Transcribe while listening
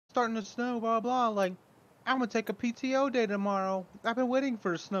starting to snow, blah blah. Like, I'm gonna take a PTO day tomorrow. I've been waiting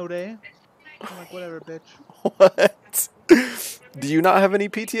for a snow day. I'm like, whatever, bitch. What? Do you not have any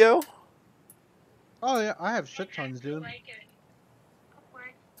PTO? Oh yeah, I have shit tons, dude.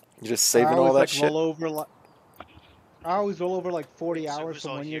 You just But I saving all always that like shit? roll over like I always roll over like 40 Wait, so hours who's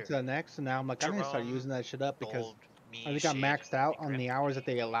from all one year here? to the next, and now I'm like, I need to start Jerome, using that shit up because Gold, I me, think I'm Shade, maxed out and on Grim. the hours that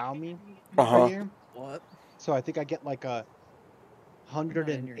they allow me per Uh-huh. year. What? So I think I get like I'm not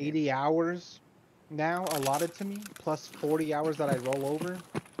in your game. 180 hours now allotted to me, plus 40 hours that I roll over.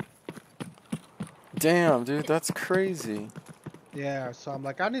 Damn, dude, that's crazy. Yeah, so I'm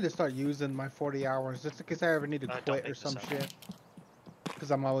like, I need to start using my 40 hours just in case I ever need to Don't quit or pick this some up. shit. Because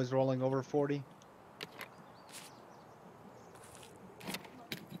I'm always rolling over 40.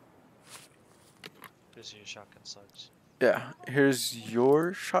 Here's your shotgun slugs. Yeah, here's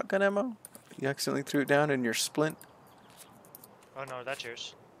your shotgun ammo. You accidentally threw it down in your splint. Oh no, that's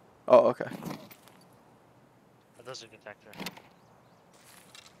yours. Oh, okay. Oh, those are detector.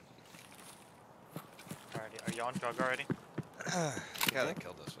 Alrighty, are you on drug already? The guy that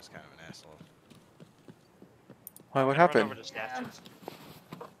killed us was kind of an asshole. Why, I'm what gonna run happened? over to statues.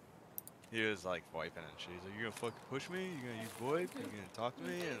 He was like wiping and she's like, "You gonna fucking push me? You gonna use VoIP? You gonna talk to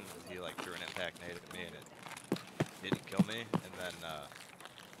me?" And he like threw an impact nade at me and it didn't kill me. And then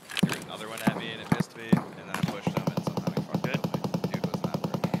he threw another one at me and it missed me. And then I pushed him and somehow he fucking killed me. Dude was not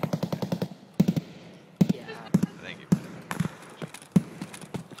working. Yeah. I think he might have been.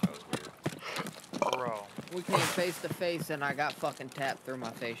 That was weird. Bro. We came face to face and I got fucking tapped through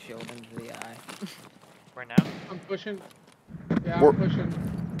my face shield into the eye. Right now? I'm pushing. Yeah, Where, I'm pushing.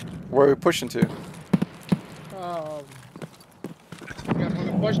 where are we pushing to? You guys want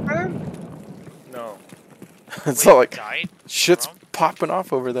to push, man? No. It's Wait, not you like died? shit's Jerome? popping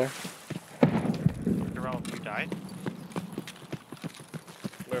off over there. Jerome, you died?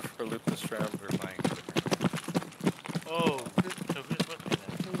 Where for loot this round? We're playing. Oh, so who's with me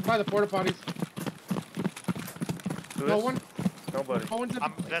then? By the porta potties. Who No is? one? Nobody. No one's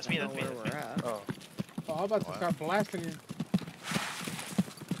at the... That's me, I that's know me, where that's we're me. at. Oh. Oh, I'm about to What? start blasting you.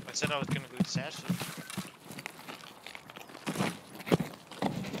 I said I was gonna go to statues.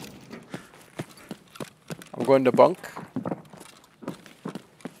 I'm going to bunk.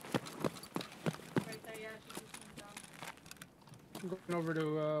 I'm going over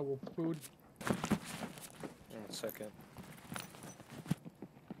to food. In a second.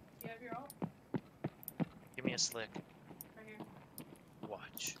 Give me a slick.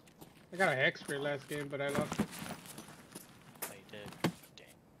 Watch. I got a hex for last game, but I lost it. Oh, you did. Dang.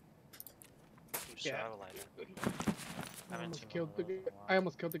 Who's Yeah. travel lighter? I Haven't almost seen killed one the of those guy. in a while. I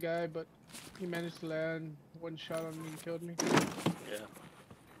almost killed the guy, but he managed to land one shot on me and killed me. Yeah.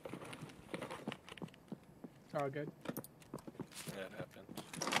 It's all good. That happened.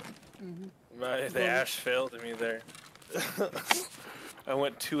 Mm-hmm. The ash failed me there. I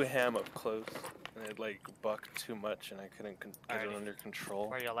went too ham up close. And it like bucked too much and I couldn't get it under control.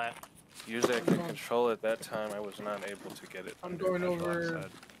 Where y'all at? Usually I can control it. That time I was not able to get it I'm under going control. over...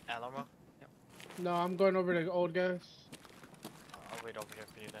 Alamo? No, I'm going over to old guys. I'll wait over here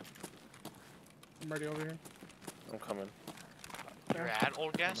for you then. I'm already over here. I'm coming. You're at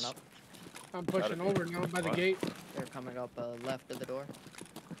old gas? Coming up. I'm pushing over now by the What? gate. They're coming up left of the door.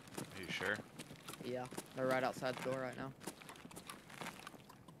 Are you sure? Yeah, they're right outside the door right now.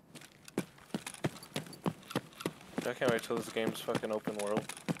 I can't wait till this game's fucking open world.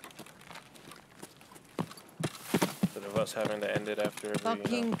 Instead of us having to end it after every,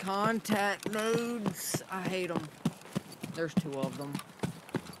 Fucking contact nodes. I hate them. There's two of them.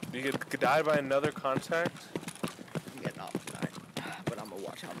 You could die by another contact? I'm getting off tonight, but I'm gonna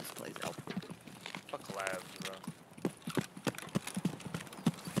watch how this plays out. Fuck labs, bro.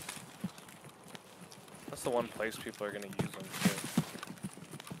 That's the one place people are gonna use them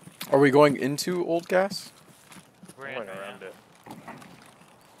too. Are we going into old gas? We're I'm in going right around now. it.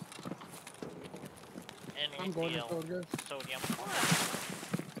 I'm going to old guys. Sodium.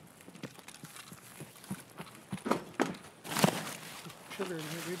 Sugar in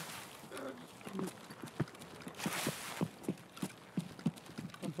here, dude.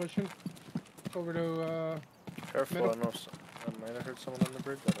 I'm pushing. Over to, Careful, Middle. I know I might have heard someone on the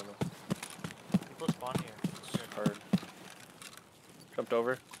bridge, I don't know. People spawn here. It's hard. Jumped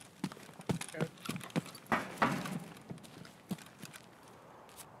over. Okay.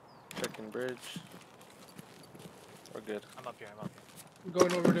 Checking bridge. We're good. I'm up here, I'm up here. I'm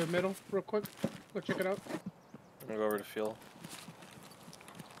going over to middle real quick. Go check it out. I'm gonna go over to fuel.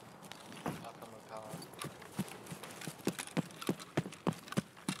 I'll come with power.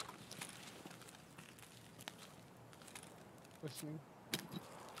 Listening.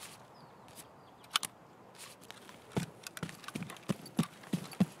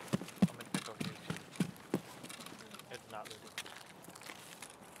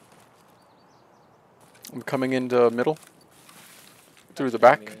 coming into middle? Through the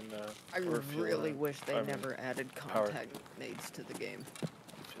back? I Or fuel, really wish they I mean, never added power. contact nades to the game.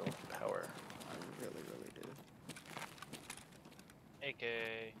 Fuel power. I really, really do. AK.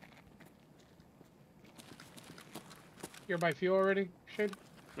 You're by fuel already, Shade?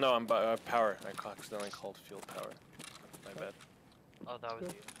 No, I'm by power. I accidentally called fuel power. My bad. Oh, that was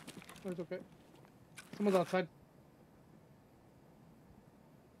Cool. you. That's okay. Someone's outside.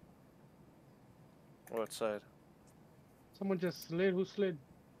 What side? Someone just slid. Who slid?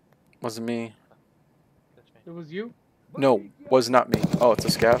 Wasn't me. That's me. It was you? No, was not me. Oh, it's a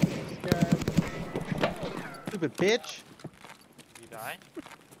scav. Yeah. Stupid bitch. Did you die?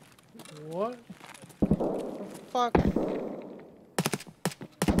 What? Fuck.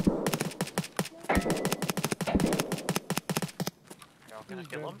 Y'all gonna He's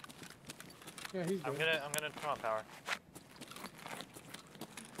kill dead. him? Yeah, he's I'm dead. gonna turn on power.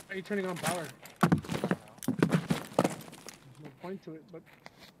 Are you turning on power? I don't know. There's no point to it, but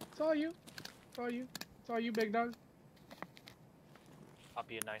it's all you. It's all you. It's all you, big dog. I'll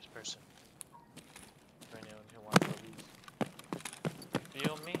be a nice person. For anyone who wants to leave.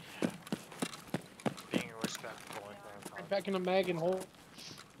 Feel me? Being respectful and I'm back in the mag and hole.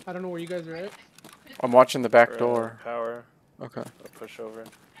 I don't know where you guys are at. I'm watching the back Or, door. Power. Okay. I'll push over.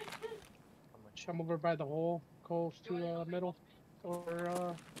 how much. I'm over by the hole, close to middle,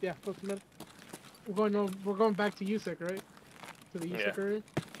 or yeah, close to middle. We're going back to USEC, right? To the USEC Yeah. area.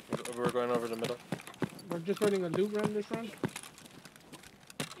 We're going over the middle. We're just running a loot run this run.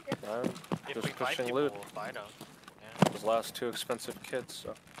 I'm If just we fight pushing people, loot. we'll fight them. Yeah. Those last two expensive kits,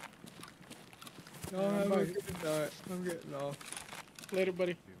 so. No, I'm getting off. Later,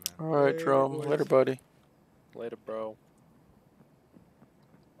 buddy. Alright, Jerome. Later, buddy. Later, bro.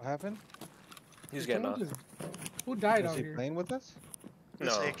 What happened? He's getting off. Who died Was out he here? playing with us? This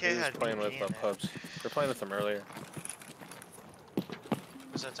No, AK he was had playing BT with in it. pubs. We were playing with them earlier.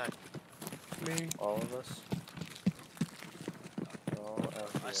 What's that time? Me. All of us. All out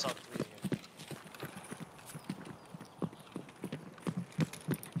I here. saw 3 here.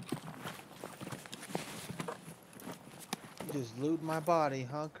 You just loot my body,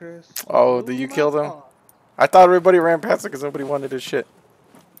 huh, Chris? Oh, Loot did you my kill them? body. I thought everybody ran past it because nobody wanted his shit.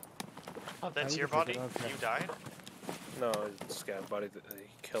 Oh, that's you your can take body? it, okay. You died? No, it's scav body that he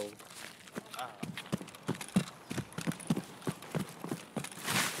killed. Ah.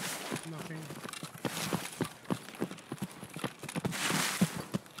 Nothing.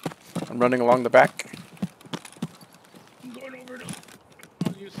 I'm running along the back. I'm going over to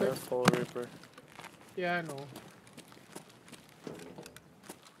USEC. Careful, Reaper. Yeah, I know.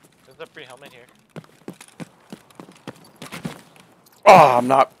 There's a free helmet here. Oh, I'm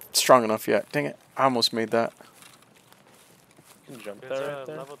not strong enough yet. Dang it. I almost made that. You can jump There's there a right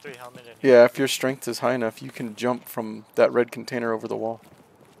there. level 3 helmet in here. Yeah, if your strength is high enough, you can jump from that red container over the wall.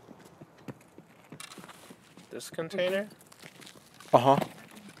 This container? Uh-huh.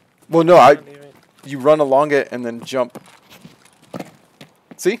 Well, no, Not even- you run along it and then jump.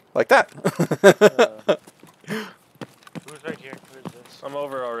 See? Like that. Who's right here? Who is this? I'm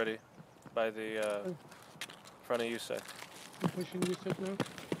over already. By the front of USEC. I'm pushing USEC now.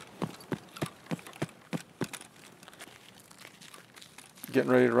 Getting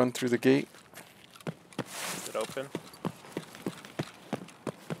ready to run through the gate. Is it open?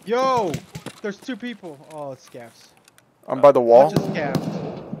 Yo! There's 2 people. Oh, it's scavs. I'm by the wall. Bunch of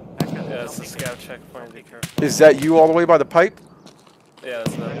scavs. That guy, Yeah, it's don't the be scav careful. checkpoint. Don't Be be careful. Is that you all the way by the pipe? Yeah,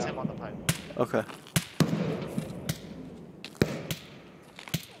 that's That's them. him on the pipe. Okay.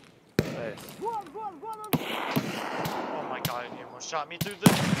 Nice. Oh my god, he almost shot me through the...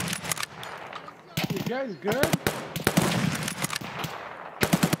 You guys good?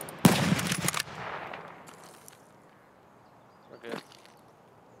 We're good.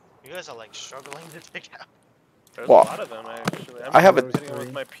 You guys are like struggling to take out. There's Well, a lot of them actually. I have a a- hitting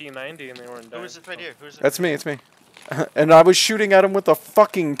with my P90 and they weren't Who dying. is it right here? Who is it? That's me, it's me. And I was shooting at him with a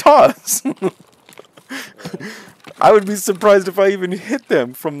fucking toss. I would be surprised if I even hit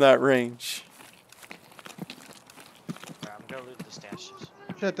them from that range. Alright, I'm gonna loot the stashes.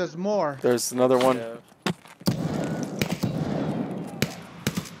 Shit, there's more. There's another one. Yeah.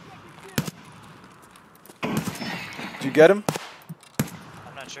 Did you get him?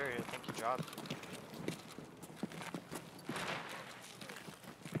 I'm not sure. I think he dropped.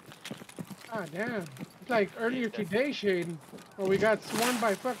 Ah, damn. It's like earlier today, Shane, where we got swarmed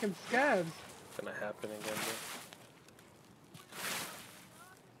by fucking scavs. Gonna happen again,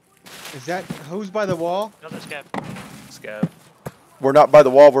 Is that who's by the wall? Another scav. bro. Scav. We're not by the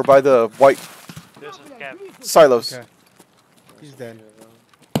wall, we're by the white There's a scav. silos. Okay. He's dead.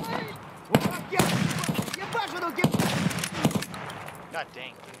 God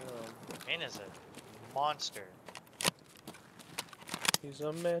dang, man is a monster. He's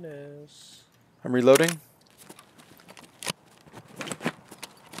a menace. I'm reloading.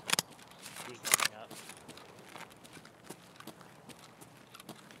 Who's running up?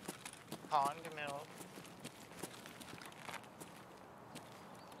 Pond milk.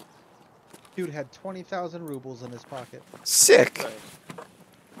 Dude had 20,000 rubles in his pocket. Sick. Nice.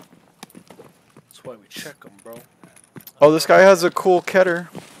 That's why we check them, bro. Oh, this guy has a cool ketter.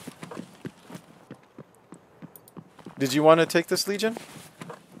 Did you want to take this, Legion?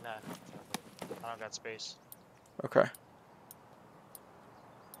 Nah, I don't got space. Okay.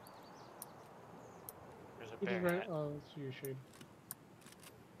 There's a You bear just ran. hat. Oh, it's you, Shade.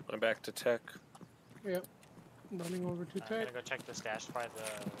 I'm back to tech. Yep. Running over to I'm tech. gonna go check the stash by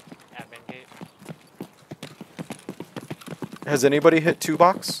the admin gate. Has anybody hit 2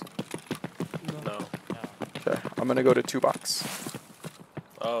 box? No. No. No. Okay, I'm gonna go to 2 box.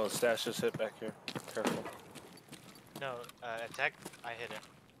 Oh, stash just hit back here. Careful. No, attack, I hit it.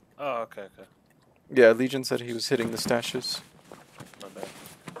 Oh, okay, okay. Yeah, Legion said he was hitting the stashes. My bad.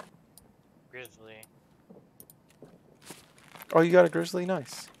 Grizzly. Oh, you got a grizzly?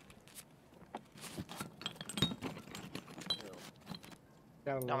 Nice.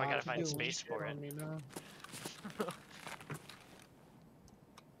 Got a Now I lot gotta to find do space shit for on it. me now.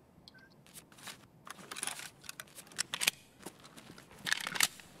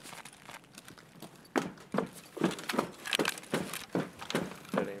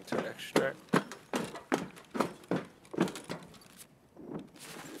 Heading to extract.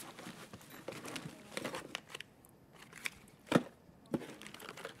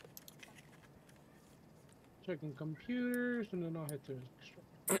 Checking computers, and then I'll head to extract.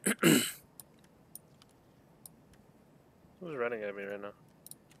 Who's running at me right now?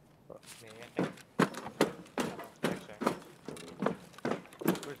 Me, I think. Actually.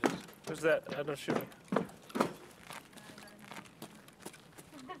 Where's this? Who's that? I don't shoot me.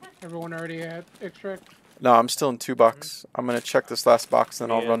 Everyone already at extract? No, I'm still in 2 box. I'm gonna check this last box, then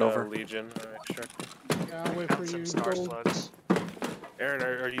I'll Me run and, over. Legion are extracting. Yeah, I'll wait for Found some you. star Go. slugs. Aaron,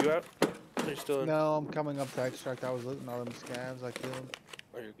 are you out? Are you still in? No, I'm coming up to extract. I was looting all them scavs I killed.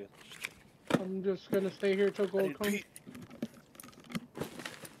 Oh, you're good. Just check. I'm just gonna stay here till I gold need comes. Pete.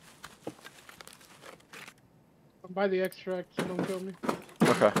 I'm by the extract, so don't kill me.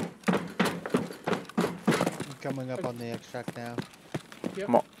 Okay. I'm coming up on the extract now.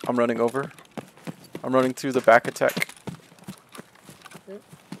 Yep. I'm running over. I'm running through the back attack. Yep.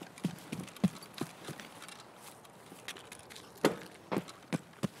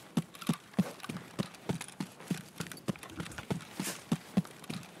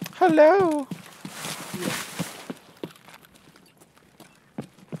 Hello. Yep.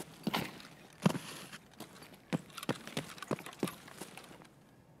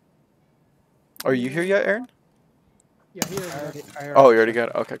 Are you here yet, Aaron? Yeah, here. I already Oh, you already got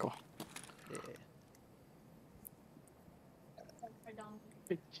it. Okay, cool. Yeah.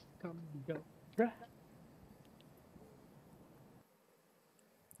 Bitch, come go. Bruh.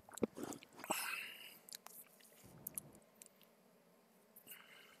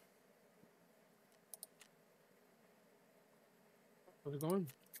 How's it going?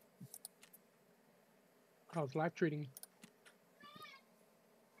 How's life treating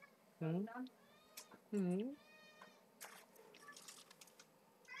you? Mm-hmm.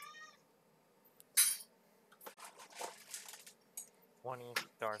 20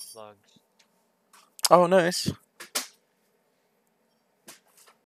 star slugs. Oh, nice.